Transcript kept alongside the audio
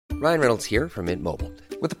Ryan Reynolds here from Mint Mobile.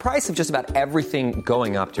 With the price of just about everything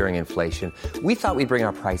going up during inflation, we thought we'd bring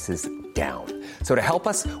our prices down. So to help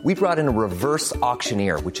us, we brought in a reverse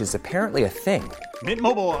auctioneer, which is apparently a thing. Mint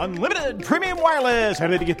Mobile Unlimited Premium Wireless. How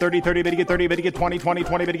to get 30, 30, bit to get 30, bit to get 20, 20,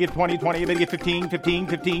 20, bit to get 20, 20, bit to get 15, 15,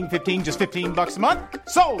 15, 15, just $15 a month?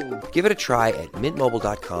 Sold! Give it a try at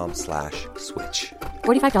mintmobile.com/switch.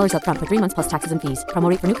 $45 up front for 3 months plus taxes and fees. Promo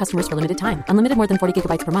rate for new customers for limited time. Unlimited more than 40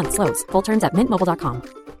 gigabytes per month. Slows full terms at mintmobile.com.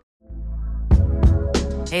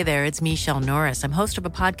 Hey there, it's Michelle Norris. I'm host of a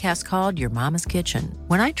podcast called Your Mama's Kitchen.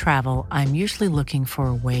 When I travel, I'm usually looking for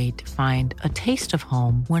a way to find a taste of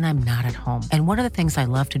home when I'm not at home. And one of the things I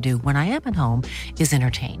love to do when I am at home is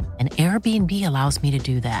entertain. And Airbnb allows me to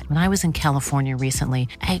do that. When I was in California recently,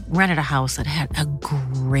 I rented a house that had a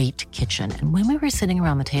great kitchen. And when we were sitting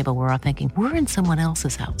around the table, we're all thinking, we're in someone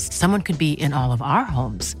else's house. Someone could be in all of our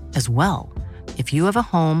homes as well. If you have a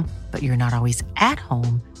home, but you're not always at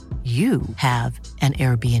home, you have an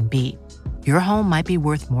Airbnb. Your home might be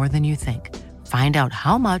worth more than you think. Find out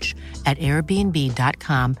how much at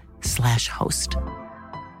airbnb.com/host. Down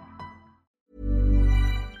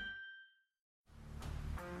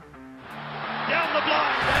the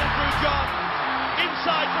blind, Andrew John.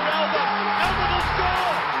 Inside for Albert. Albert will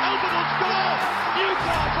score. Albert will score.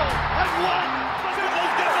 Newcastle have won.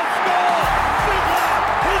 Fiddler's going to score. Fiddler,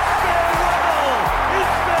 his farewell. His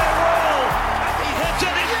farewell. And he hits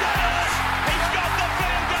it. He does. He's got the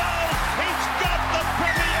field goal. He's got the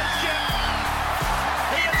premiership.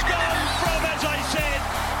 He has gone from, as I said,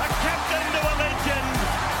 a captain to a legend.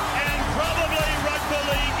 And probably rugby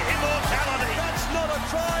league immortality. That's not a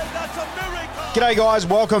try. That's a miracle. G'day guys,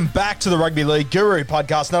 welcome back to the Rugby League Guru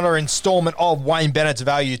podcast, another installment of Wayne Bennett's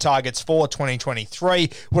value targets for 2023.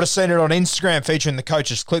 Would have seen it on Instagram featuring the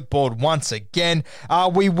coach's clipboard once again.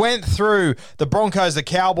 We went through the Broncos, the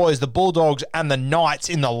Cowboys, the Bulldogs and the Knights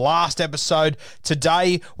in the last episode.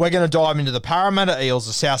 Today, we're going to dive into the Parramatta Eels,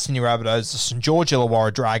 the South Sydney Rabbitohs, the St George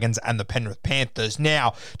Illawarra Dragons and the Penrith Panthers.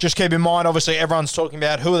 Now, just keep in mind, obviously everyone's talking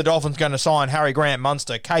about who are the Dolphins going to sign, Harry Grant,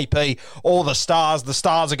 Munster, KP, all the Stars. The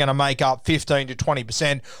Stars are going to make up 15 to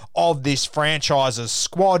 20% of this franchise's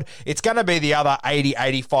squad. It's going to be the other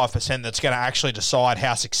 80-85% that's going to actually decide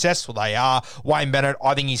how successful they are. Wayne Bennett,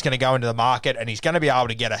 I think he's going to go into the market and he's going to be able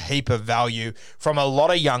to get a heap of value from a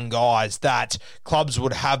lot of young guys that clubs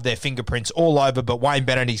would have their fingerprints all over, but Wayne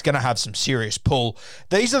Bennett, he's going to have some serious pull.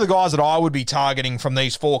 These are the guys that I would be targeting from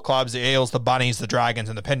these four clubs, the Eels, the Bunnies, the Dragons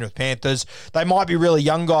and the Penrith Panthers. They might be really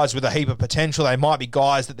young guys with a heap of potential. They might be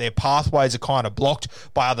guys that their pathways are kind of blocked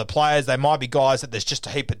by other players. They might be guys that there's just a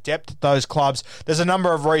heap of depth at those clubs. There's a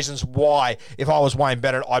number of reasons why, if I was Wayne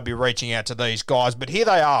Bennett, I'd be reaching out to these guys. But here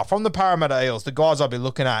they are, from the Parramatta Eels, the guys I'd be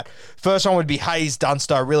looking at. First one would be Hayes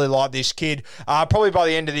Dunster. I really like this kid. Probably by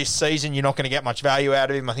the end of this season, you're not going to get much value out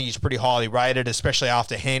of him. I think he's pretty highly rated, especially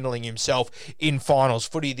after handling himself in finals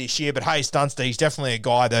footy this year. But Hayes Dunster, he's definitely a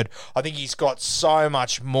guy that I think he's got so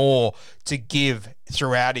much more to give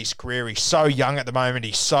throughout his career. He's so young at the moment.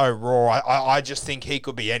 He's so raw. I just think he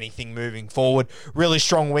could be anything moving forward. Really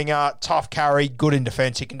strong winger, tough carry, good in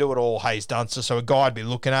defence. He can do it all, Hayes Dunster. So a guy I'd be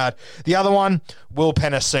looking at. The other one, Will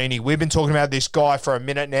Penasini. We've been talking about this guy for a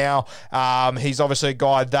minute now. He's obviously a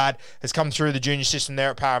guy that has come through the junior system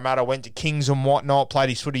there at Parramatta, went to Kings and whatnot, played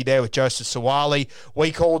his footy there with Joseph Sawali.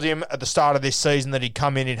 We called him at the start of this season that he'd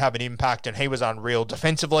come in and have an impact, and he was unreal.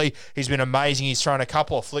 Defensively, he's been amazing. He's thrown a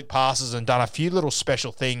couple of flick passes and done a few little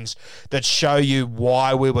special things that show you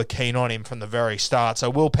why we were keen on him from the very start.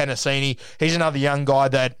 So Will Penasini, he's another young guy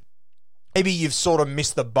that maybe you've sort of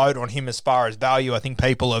missed the boat on him as far as value. I think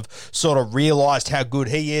people have sort of realised how good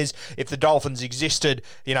he is. If the Dolphins existed,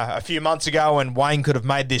 a few months ago and Wayne could have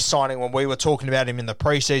made this signing when we were talking about him in the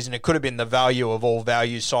preseason, it could have been the value of all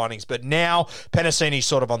value signings. But now, Penasini's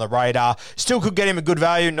sort of on the radar. Still could get him a good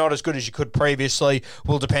value, not as good as you could previously.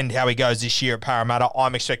 Will depend how he goes this year at Parramatta.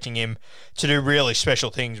 I'm expecting him to do really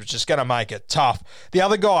special things, which is going to make it tough. The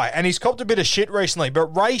other guy, and he's copped a bit of shit recently, but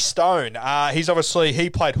Ray Stone, he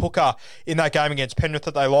played hooker in that game against Penrith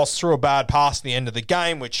that they lost, threw a bad pass at the end of the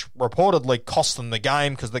game, which reportedly cost them the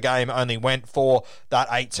game because the game only went for that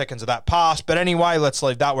 8 seconds of that pass. But anyway, let's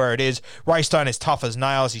leave that where it is. Ray Stone is tough as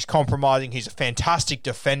nails. He's compromising. He's a fantastic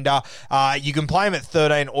defender. You can play him at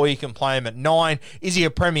 13 or you can play him at 9. Is he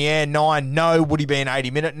a premier 9? No. Would he be an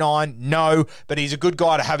 80-minute 9? No. But he's a good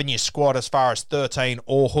guy to have in your squad as far as 13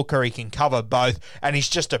 or hooker. He can cover both, and he's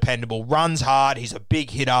just dependable. Runs hard. He's a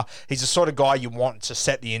big hitter. He's the sort of guy you want to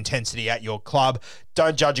set the intensity at your club.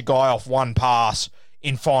 Don't judge a guy off one pass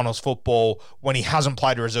in finals football when he hasn't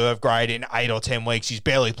played a reserve grade in 8 or 10 weeks. He's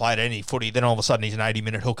barely played any footy. Then all of a sudden he's an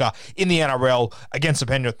 80-minute hooker in the NRL against the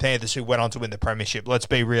Penrith Panthers, who went on to win the premiership. Let's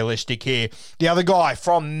be realistic here. The other guy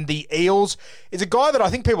from the Eels is a guy that I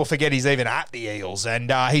think people forget he's even at the Eels,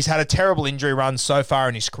 and he's had a terrible injury run so far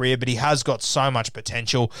in his career, but he has got so much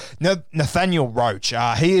potential. Nathaniel Roach,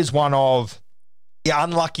 he is one of the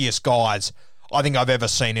unluckiest guys I think I've ever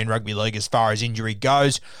seen in rugby league as far as injury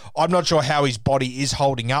goes. I'm not sure how his body is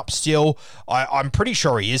holding up still. I'm pretty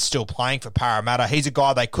sure he is still playing for Parramatta. He's a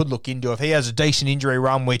guy they could look into if he has a decent injury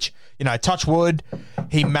run, which, touch wood,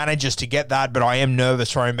 he manages to get that, but I am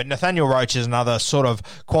nervous for him. But Nathaniel Roach is another sort of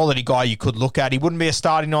quality guy you could look at. He wouldn't be a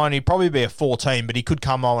starting 9, he'd probably be a 14, but he could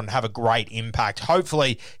come on and have a great impact.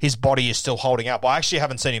 Hopefully his body is still holding up. I actually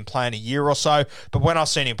haven't seen him play in a year or so, but when I've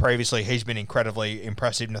seen him previously, he's been incredibly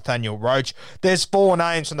impressive, Nathaniel Roach. There's 4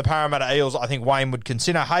 names from the Parramatta Eels I think Wayne would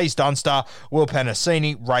consider: Hayes Dunster, Will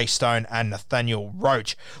Penasini, Ray Stone, and Nathaniel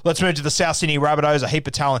Roach. Let's move to the South Sydney Rabbitohs, a heap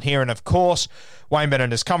of talent here, and of course, Wayne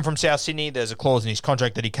Bennett has come from South Sydney. There's a clause in his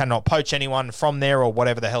contract that he cannot poach anyone from there or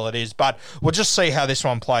whatever the hell it is, but we'll just see how this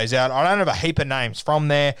one plays out. I don't have a heap of names from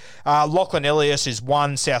there. Lachlan Ilias is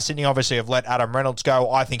one. South Sydney obviously have let Adam Reynolds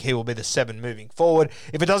go. I think he will be the 7 moving forward.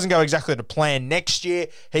 If it doesn't go exactly to plan next year,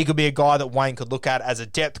 he could be a guy that Wayne could look at as a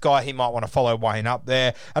depth guy. He might want to follow Wayne up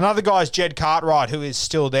there. Another guy is Jed Cartwright, who is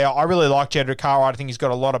still there. I really like Jed Cartwright. I think he's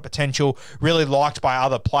got a lot of potential, really liked by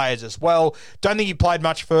other players as well. Don't think he played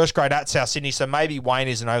much first grade at South Sydney, so maybe Wayne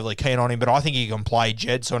isn't overly keen on him, but I think he can play,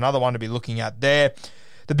 Jed, so another one to be looking at there.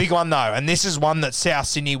 The big one, though, and this is one that South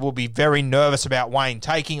Sydney will be very nervous about Wayne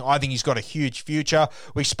taking. I think he's got a huge future.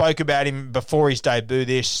 We spoke about him before his debut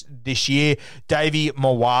this year. Davey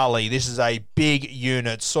Mawali. This is a big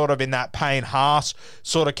unit, sort of in that Payne Haas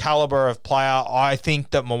sort of caliber of player. I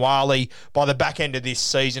think that Mawali, by the back end of this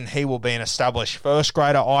season, he will be an established first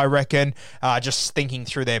grader, I reckon. Just thinking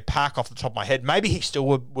through their pack off the top of my head, maybe he still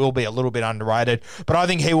will be a little bit underrated, but I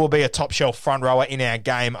think he will be a top shelf front rower in our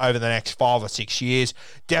game over the next 5 or 6 years.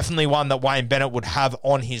 Definitely one that Wayne Bennett would have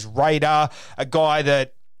on his radar. A guy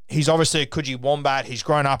that he's obviously a Coogee Wombat. He's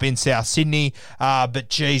grown up in South Sydney. But,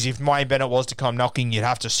 geez, if Wayne Bennett was to come knocking, you'd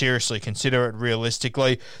have to seriously consider it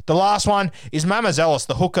realistically. The last one is Mamazelis,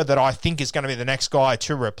 the hooker that I think is going to be the next guy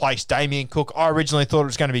to replace Damien Cook. I originally thought it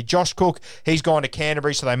was going to be Josh Cook. He's gone to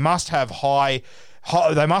Canterbury, so they must have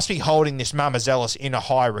they must be holding this Mamazelis in a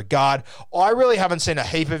high regard. I really haven't seen a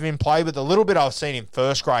heap of him play, but the little bit I've seen in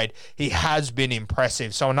first grade, he has been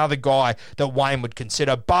impressive. So another guy that Wayne would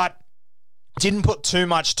consider, but didn't put too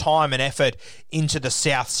much time and effort into the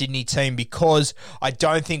South Sydney team because I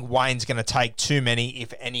don't think Wayne's going to take too many,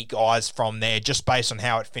 if any, guys from there just based on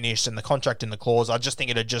how it finished and the contract and the clause. I just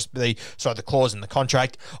think it'd just be, the clause in the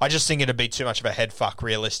contract. I just think it'd be too much of a head fuck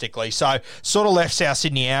realistically. So sort of left South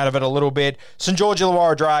Sydney out of it a little bit. St. George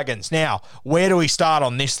Illawarra Dragons. Now, where do we start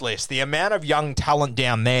on this list? The amount of young talent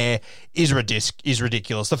down there is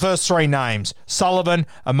ridiculous. The first 3 names, Sullivan,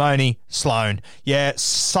 Amoni, Sloan. Yeah,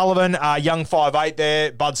 Sullivan, young 5'8"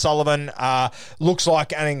 there. Bud Sullivan looks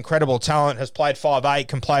like an incredible talent, has played 5'8",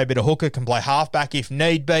 can play a bit of hooker, can play halfback if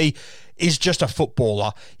need be. Is just a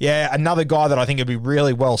footballer. Yeah, another guy that I think would be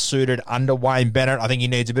really well suited under Wayne Bennett. I think he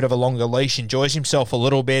needs a bit of a longer leash, enjoys himself a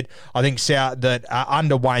little bit. I think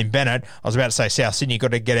under Wayne Bennett, I was about to say South Sydney,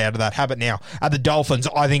 got to get out of that habit now. At the Dolphins,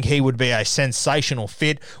 I think he would be a sensational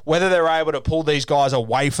fit. Whether they're able to pull these guys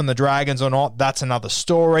away from the Dragons or not, that's another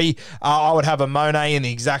story. I would have a Monet in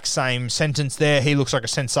the exact same sentence there. He looks like a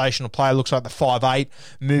sensational player, looks like the 5'8",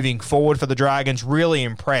 moving forward for the Dragons. Really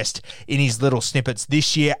impressed in his little snippets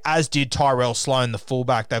this year, as did Tyrell Sloan, the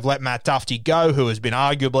fullback. They've let Matt Duffy go, who has been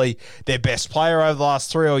arguably their best player over the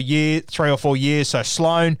last 3 or 4 years. So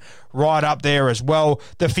Sloan right up there as well.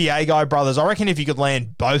 The Fiego brothers, I reckon if you could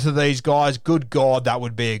land both of these guys, good God, that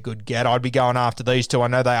would be a good get. I'd be going after these two. I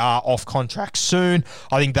know they are off contract soon.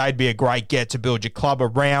 I think they'd be a great get to build your club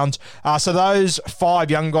around. So those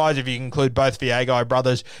 5 young guys, if you include both Fiego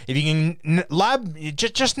brothers, if you can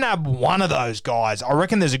just nab one of those guys, I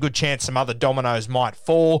reckon there's a good chance some other dominoes might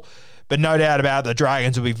fall. But no doubt about it, the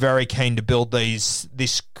Dragons will be very keen to build this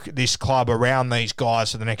club around these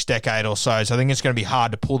guys for the next decade or so. So I think it's going to be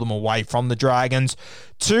hard to pull them away from the Dragons.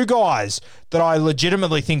 2 guys that I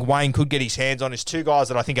legitimately think Wayne could get his hands on is two guys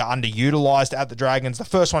that I think are underutilised at the Dragons. The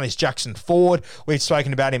first one is Jackson Ford. We've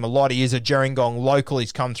spoken about him a lot. He is a Gerringong local.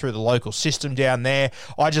 He's come through the local system down there.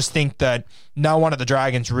 I just think that no one at the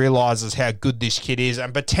Dragons realises how good this kid is,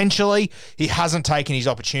 and potentially he hasn't taken his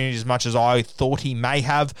opportunity as much as I thought he may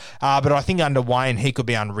have, but I think under Wayne he could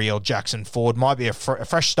be unreal. Jackson Ford might be a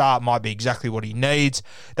fresh start, might be exactly what he needs.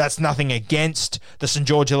 That's nothing against the St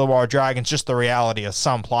George Illawarra Dragons, just the reality of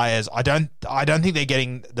some players. I don't think they're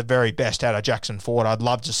getting the very best out of Jackson Ford. I'd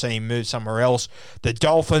love to see him move somewhere else. The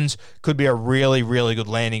Dolphins could be a really, really good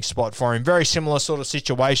landing spot for him. Very similar sort of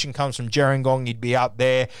situation, comes from Gerringong. He'd be up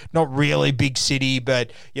there, not really big city,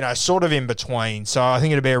 but, you know, sort of in between. So I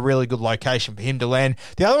think it'd be a really good location for him to land.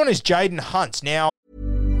 The other one is Jaden Hunt. Now,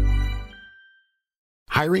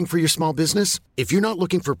 hiring for your small business? If you're not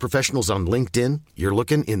looking for professionals on LinkedIn, you're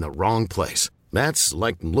looking in the wrong place. That's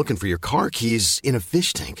like looking for your car keys in a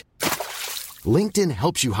fish tank. LinkedIn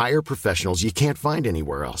helps you hire professionals you can't find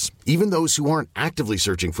anywhere else, even those who aren't actively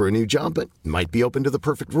searching for a new job but might be open to the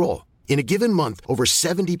perfect role. In a given month, over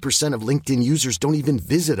 70% of LinkedIn users don't even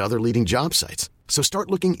visit other leading job sites. So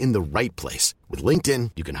start looking in the right place. With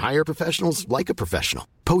LinkedIn, you can hire professionals like a professional.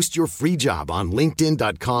 Post your free job on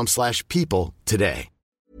linkedin.com/people today.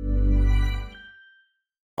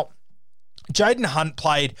 Jaden Hunt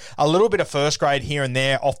played a little bit of first grade here and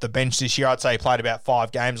there off the bench this year. I'd say he played about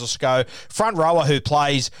 5 games or so. Front rower who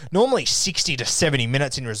plays normally 60 to 70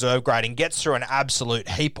 minutes in reserve grade and gets through an absolute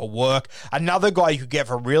heap of work. Another guy you could get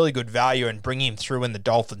for really good value and bring him through in the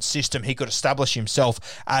Dolphins system. He could establish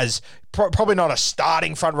himself as probably not a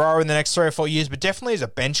starting front rower in the next 3 or 4 years, but definitely as a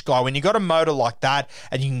bench guy. When you got a motor like that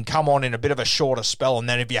and you can come on in a bit of a shorter spell, and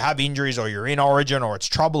then if you have injuries or you're in Origin or it's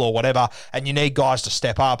trouble or whatever and you need guys to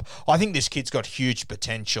step up, I think this kid's got huge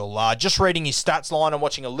potential. Just reading his stats line and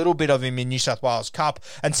watching a little bit of him in New South Wales Cup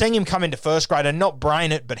and seeing him come into first grade and not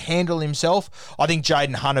brain it but handle himself, I think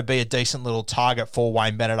Jaden Hunt would be a decent little target for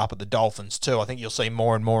Wayne Bennett up at the Dolphins too. I think you'll see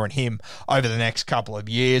more and more in him over the next couple of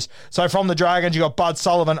years. So from the Dragons, you got Bud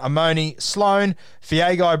Sullivan, Amoni, Sloan,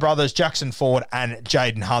 Fiago brothers, Jackson Ford, and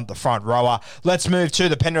Jaden Hunt, the front rower. Let's move to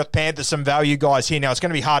the Penrith Panthers, some value guys here. Now, it's going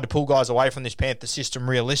to be hard to pull guys away from this Panther system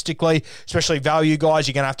realistically, especially value guys.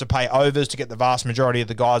 You're going to have to pay overs to get the vast majority of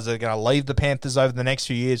the guys that are going to leave the Panthers over the next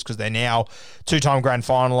few years because they're now 2-time grand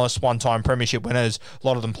finalists, 1-time premiership winners, a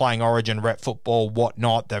lot of them playing Origin, rep football,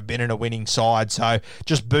 whatnot. They've been in a winning side, so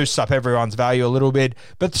just boosts up everyone's value a little bit.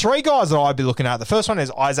 But 3 guys that I'd be looking at, the first one is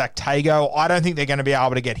Isaac Tago. I don't think they're going to be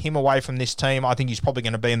able to get him away from this team. I think he's probably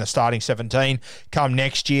going to be in the starting 17 come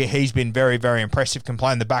next year. He's been very, very impressive. Can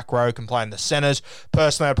play in the back row, can play in the centres.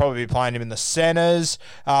 Personally, I'd probably be playing him in the centres,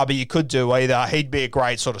 but you could do either. He'd be a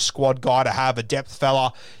great sort of squad guy to have, a depth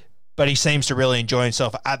fella. But he seems to really enjoy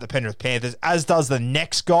himself at the Penrith Panthers, as does the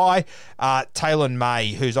next guy, Taylon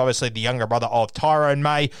May, who's obviously the younger brother of Tyrone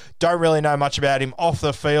May. Don't really know much about him off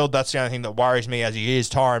the field. That's the only thing that worries me, as he is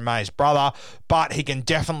Tyrone May's brother. But he can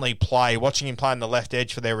definitely play. Watching him play on the left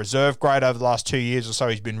edge for their reserve grade over the last 2 years or so,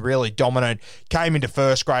 he's been really dominant. Came into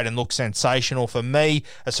first grade and looked sensational for me.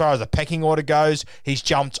 As far as the pecking order goes, he's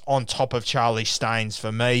jumped on top of Charlie Staines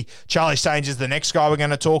for me. Charlie Staines is the next guy we're going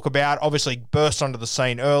to talk about. Obviously burst onto the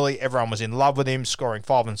scene early. Everyone was in love with him, scoring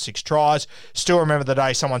 5 and 6 tries. Still remember the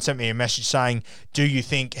day someone sent me a message saying, do you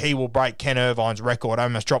think he will break Ken Irvine's record? I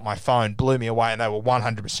almost dropped my phone, blew me away, and they were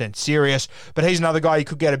 100% serious. But he's another guy you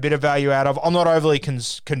could get a bit of value out of. I'm not overly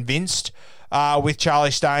convinced with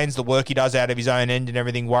Charlie Staines. The work he does out of his own end and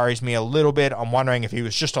everything worries me a little bit. I'm wondering if he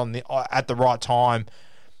was just at the right time,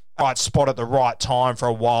 right spot at the right time for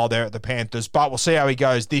a while there at the Panthers, but we'll see how he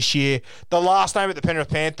goes this year. The last name at the Penrith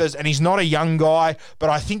Panthers, and he's not a young guy,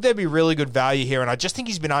 but I think there'd be really good value here, and I just think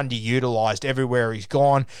he's been underutilised everywhere he's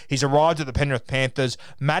gone. He's arrived at the Penrith Panthers,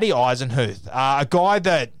 Matty Eisenhuth, a guy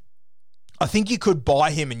that I think you could buy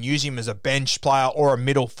him and use him as a bench player or a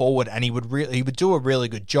middle forward, and he would do a really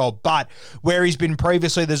good job. But where he's been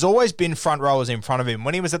previously, there's always been front rowers in front of him.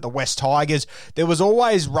 When he was at the West Tigers, there was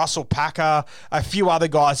always Russell Packer, a few other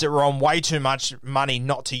guys that were on way too much money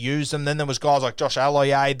not to use them. Then there was guys like Josh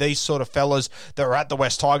Aloiai, these sort of fellas that were at the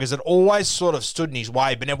West Tigers that always sort of stood in his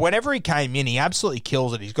way. But whenever he came in, he absolutely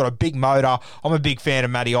kills it. He's got a big motor. I'm a big fan of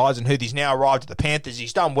Matty Eisenhuth. He's now arrived at the Panthers.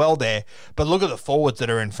 He's done well there. But look at the forwards that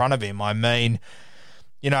are in front of him. I mean,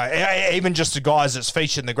 you know, even just the guys that's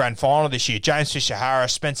featured in the grand final this year, James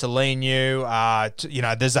Fisher-Harris, Spencer Leniu, you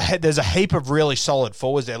know, there's a heap of really solid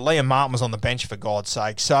forwards there. Liam Martin was on the bench, for God's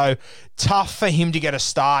sake. So Tough for him to get a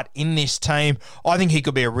start in this team. I think he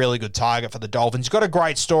could be a really good target for the Dolphins. He's got a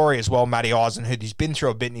great story as well, Matty Eisenhuth. He's been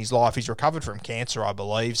through a bit in his life. He's recovered from cancer, I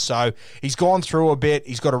believe. So he's gone through a bit.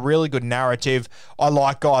 He's got a really good narrative. I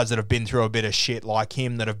like guys that have been through a bit of shit like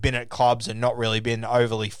him, that have been at clubs and not really been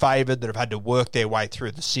overly favoured, that have had to work their way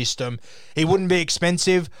through the system. He wouldn't be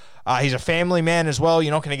expensive. He's a family man as well.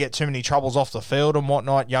 You're not going to get too many troubles off the field and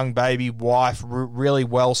whatnot. Young baby, wife, really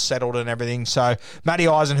well settled and everything. So Matty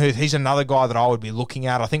Eisenhuth, he's another guy that I would be looking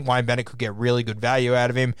at. I think Wayne Bennett could get really good value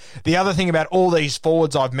out of him. The other thing about all these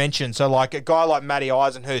forwards I've mentioned, so like a guy like Matty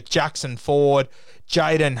Eisenhuth, Jackson Ford,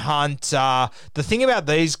 Jaden Hunt. The thing about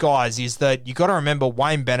these guys is that you got to remember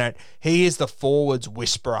Wayne Bennett, he is the forwards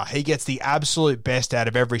whisperer. He gets the absolute best out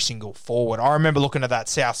of every single forward. I remember looking at that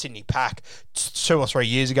South Sydney pack 2 or 3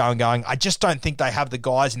 years ago and going, I just don't think they have the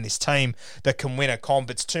guys in this team that can win a comp.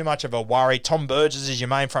 It's too much of a worry. Tom Burgess is your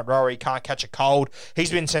main front rower. He can't catch a cold.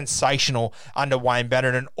 He's been sensational under Wayne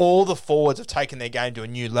Bennett, and all the forwards have taken their game to a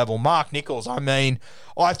new level. Mark Nichols,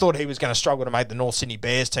 I thought he was going to struggle to make the North Sydney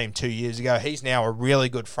Bears team 2 years ago. He's now a really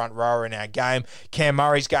good front rower in our game. Cam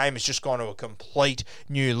Murray's game has just gone to a complete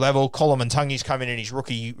new level. Colin Muntungi's come in his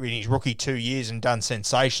rookie 2 years and done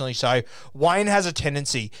sensationally. So Wayne has a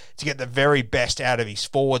tendency to get the very best out of his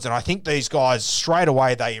forwards, and I think these guys, straight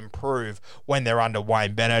away, they improve when they're under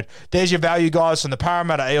Wayne Bennett. There's your value guys from the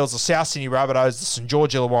Parramatta Eels, the South Sydney Rabbitohs, the St.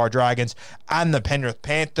 George Illawarra Dragons, and the Penrith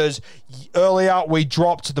Panthers. Earlier, we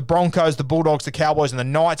dropped the Broncos, the Bulldogs, the Cowboys, and the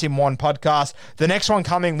Knights in one podcast. The next one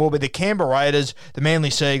coming will be the Canberra Raiders, the Manly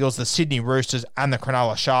Seagulls, the Sydney Roosters, and the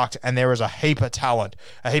Cronulla Sharks, and there is a heap of talent,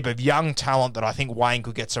 a heap of young talent that I think Wayne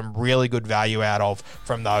could get some really good value out of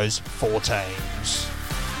from those 4 teams.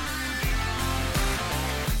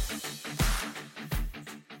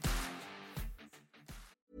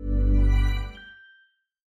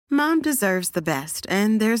 Mom deserves the best,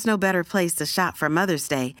 and there's no better place to shop for Mother's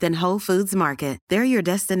Day than Whole Foods Market. They're your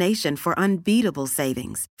destination for unbeatable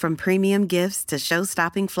savings, from premium gifts to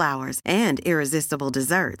show-stopping flowers and irresistible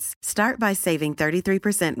desserts. Start by saving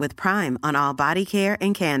 33% with Prime on all body care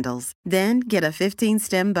and candles. Then get a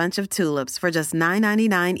 15-stem bunch of tulips for just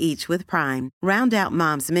 $9.99 each with Prime. Round out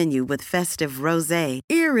Mom's menu with festive rosé,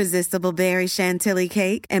 irresistible berry chantilly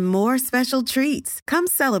cake, and more special treats. Come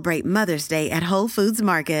celebrate Mother's Day at Whole Foods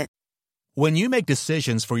Market. When you make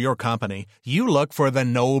decisions for your company, you look for the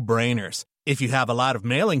no-brainers. If you have a lot of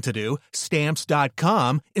mailing to do,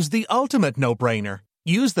 Stamps.com is the ultimate no-brainer.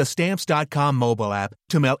 Use the Stamps.com mobile app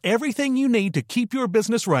to mail everything you need to keep your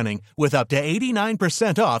business running with up to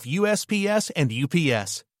 89% off USPS and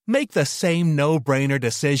UPS. Make the same no-brainer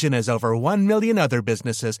decision as over 1 million other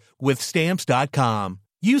businesses with Stamps.com.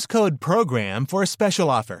 Use code PROGRAM for a special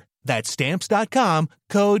offer. That's Stamps.com,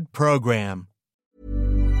 code PROGRAM.